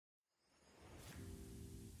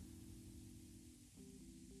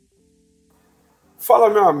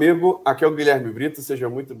Fala, meu amigo, aqui é o Guilherme Brito, seja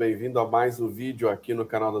muito bem-vindo a mais um vídeo aqui no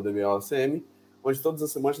canal da DBLCM, onde todas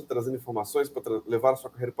as semanas estou trazendo informações para levar a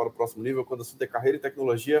sua carreira para o próximo nível, quando o assunto é carreira e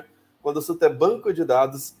tecnologia, quando o assunto é banco de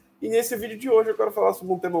dados. E nesse vídeo de hoje eu quero falar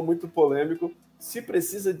sobre um tema muito polêmico, se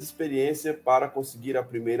precisa de experiência para conseguir a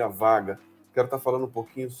primeira vaga. Quero estar falando um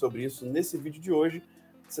pouquinho sobre isso nesse vídeo de hoje.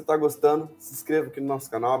 Se você está gostando, se inscreva aqui no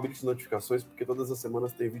nosso canal, habilite as notificações, porque todas as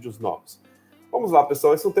semanas tem vídeos novos. Vamos lá,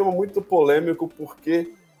 pessoal. Esse é um tema muito polêmico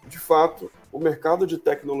porque, de fato, o mercado de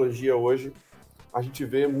tecnologia hoje, a gente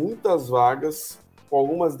vê muitas vagas com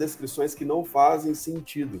algumas descrições que não fazem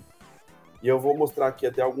sentido. E eu vou mostrar aqui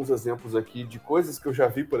até alguns exemplos aqui de coisas que eu já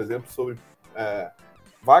vi, por exemplo, sobre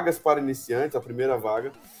vagas para iniciantes, a primeira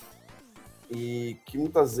vaga, e que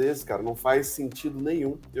muitas vezes, cara, não faz sentido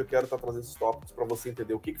nenhum. Eu quero estar trazendo esses tópicos para você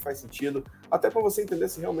entender o que faz sentido, até para você entender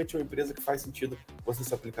se realmente é uma empresa que faz sentido você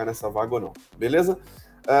se aplicar nessa vaga ou não, beleza?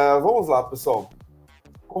 Vamos lá, pessoal.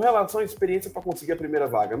 Com relação à experiência para conseguir a primeira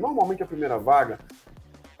vaga, normalmente a primeira vaga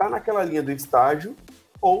está naquela linha do estágio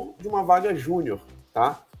ou de uma vaga júnior,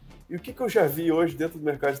 tá? E o que eu já vi hoje dentro do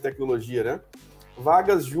mercado de tecnologia, né?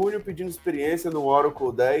 Vagas júnior pedindo experiência no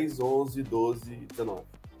Oracle 10, 11, 12, 19.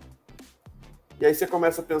 E aí você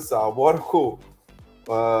começa a pensar, o Oracle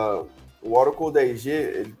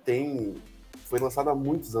 10G, foi lançado há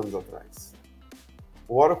muitos anos atrás.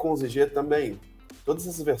 O Oracle 11G também. Todas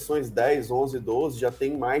essas versões 10, 11, 12 já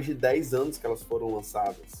tem mais de 10 anos que elas foram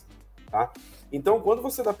lançadas, tá? Então, quando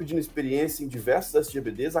você está pedindo experiência em diversos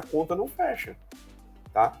SGBDs, a conta não fecha,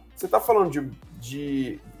 tá? Você está falando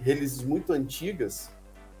de releases muito antigas,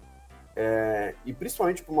 e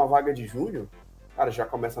principalmente para uma vaga de júnior, cara, já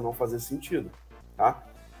começa a não fazer sentido. Tá?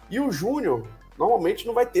 E o júnior, normalmente,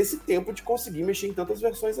 não vai ter esse tempo de conseguir mexer em tantas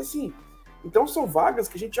versões assim. Então, são vagas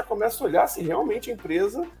que a gente já começa a olhar se realmente a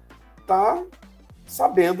empresa está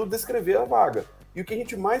sabendo descrever a vaga. E o que a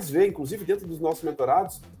gente mais vê, inclusive dentro dos nossos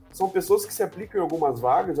mentorados, são pessoas que se aplicam em algumas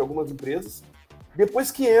vagas, em algumas empresas,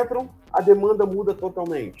 depois que entram, a demanda muda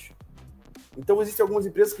totalmente. Então, existem algumas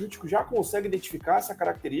empresas que a gente já consegue identificar essa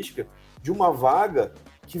característica de uma vaga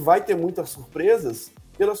que vai ter muitas surpresas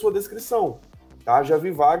pela sua descrição. Tá? Já vi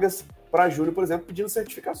vagas para júnior, por exemplo, pedindo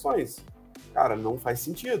certificações. Cara, não faz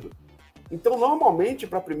sentido. Então, normalmente,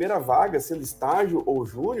 para a primeira vaga, sendo estágio ou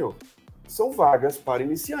júnior, são vagas para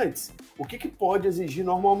iniciantes. O que pode exigir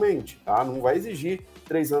normalmente? Tá? Não vai exigir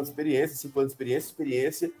 3 anos de experiência, 5 anos de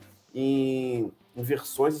experiência em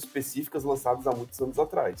versões específicas lançadas há muitos anos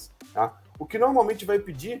atrás. Tá? O que normalmente vai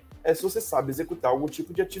pedir é se você sabe executar algum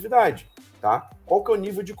tipo de atividade. Tá? Qual que é o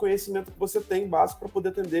nível de conhecimento que você tem básico para poder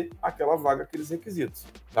atender aquela vaga, aqueles requisitos.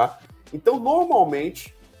 Tá? Então,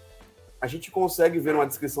 normalmente, a gente consegue ver uma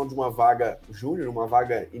descrição de uma vaga júnior, uma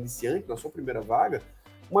vaga iniciante, na sua primeira vaga,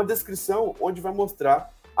 uma descrição onde vai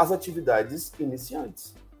mostrar as atividades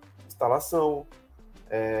iniciantes. Instalação,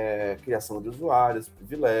 criação de usuários,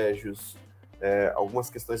 privilégios, algumas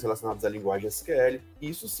questões relacionadas à linguagem SQL.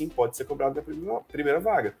 Isso sim pode ser cobrado na primeira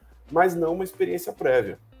vaga, mas não uma experiência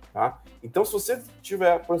prévia. Tá? Então, se você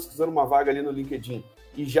estiver pesquisando uma vaga ali no LinkedIn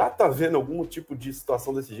e já está vendo algum tipo de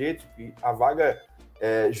situação desse jeito, que a vaga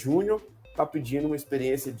júnior está pedindo uma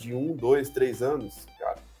experiência de 1, 2, 3 anos,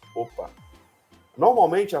 cara, opa.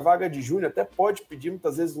 Normalmente, a vaga de júnior até pode pedir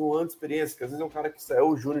muitas vezes um ano de experiência, que às vezes é um cara que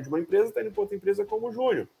saiu júnior de uma empresa e está indo para outra empresa como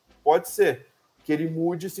júnior. Pode ser que ele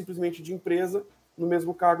mude simplesmente de empresa no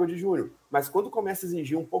mesmo cargo de júnior. Mas quando começa a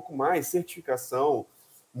exigir um pouco mais, certificação,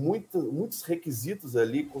 muitos requisitos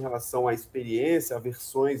ali com relação à experiência, a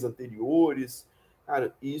versões anteriores,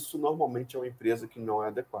 cara, isso normalmente é uma empresa que não é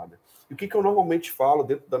adequada. E o que eu normalmente falo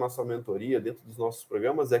dentro da nossa mentoria, dentro dos nossos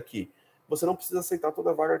programas, é que você não precisa aceitar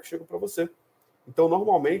toda vaga que chega para você. Então,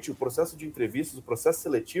 normalmente, o processo de entrevistas, o processo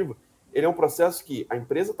seletivo, ele é um processo que a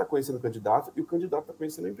empresa está conhecendo o candidato e o candidato está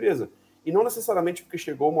conhecendo a empresa. E não necessariamente porque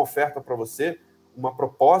chegou uma oferta para você, uma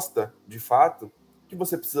proposta, de fato, que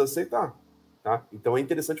você precisa aceitar. Tá? Então, é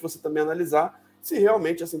interessante você também analisar se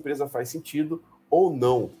realmente essa empresa faz sentido ou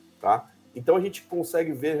não. Tá? Então, a gente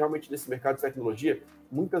consegue ver realmente nesse mercado de tecnologia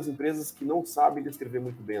muitas empresas que não sabem descrever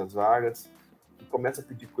muito bem as vagas, que começam a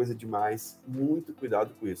pedir coisa demais. Muito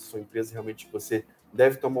cuidado com isso. São empresas realmente que você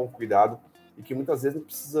deve tomar um cuidado e que muitas vezes não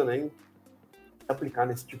precisa nem aplicar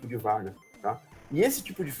nesse tipo de vaga. Tá? E esse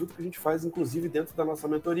tipo de filtro que a gente faz, inclusive, dentro da nossa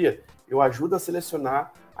mentoria. Eu ajudo a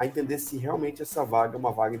selecionar, a entender se realmente essa vaga é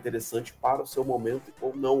uma vaga interessante para o seu momento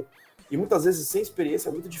ou não. E muitas vezes, sem experiência,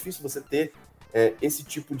 é muito difícil você ter esse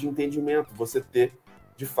tipo de entendimento, você ter,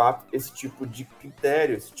 de fato, esse tipo de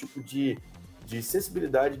critério, esse tipo de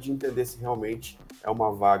sensibilidade de entender se realmente é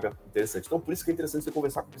uma vaga interessante. Então, por isso que é interessante você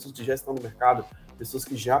conversar com pessoas que já estão no mercado, pessoas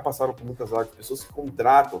que já passaram por muitas vagas, pessoas que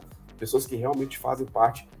contratam, pessoas que realmente fazem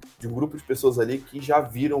parte de um grupo de pessoas ali que já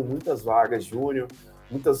viram muitas vagas júnior,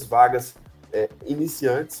 muitas vagas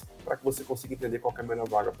iniciantes, para que você consiga entender qual é a melhor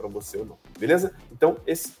vaga para você ou não, beleza? Então,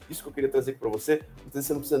 isso que eu queria trazer aqui para você,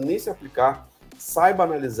 você não precisa nem se aplicar, saiba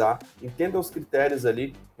analisar, entenda os critérios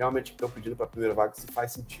ali, realmente que estão pedindo para a primeira vaga, se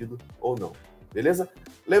faz sentido ou não, beleza?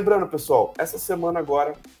 Lembrando, pessoal, essa semana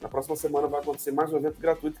agora, na próxima semana vai acontecer mais um evento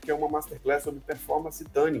gratuito, que é uma Masterclass sobre Performance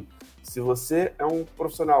Tuning. Se você é um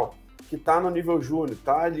profissional que está no nível júnior,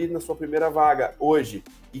 está ali na sua primeira vaga hoje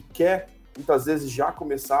e quer muitas vezes já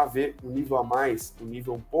começar a ver um nível a mais, um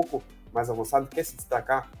nível um pouco mais avançado, quer se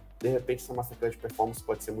destacar, de repente essa Masterclass de Performance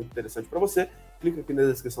pode ser muito interessante para você. Clica aqui na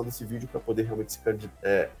descrição desse vídeo para poder realmente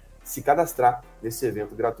se cadastrar nesse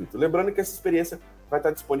evento gratuito. Lembrando que essa experiência vai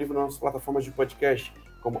estar disponível nas nossas plataformas de podcast,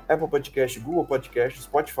 como Apple Podcast, Google Podcast,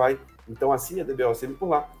 Spotify. Então assine a DBOCM por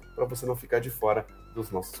lá, para você não ficar de fora dos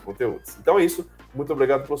nossos conteúdos. Então é isso. Muito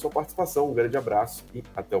obrigado pela sua participação, um grande abraço e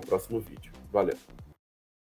até o próximo vídeo. Valeu!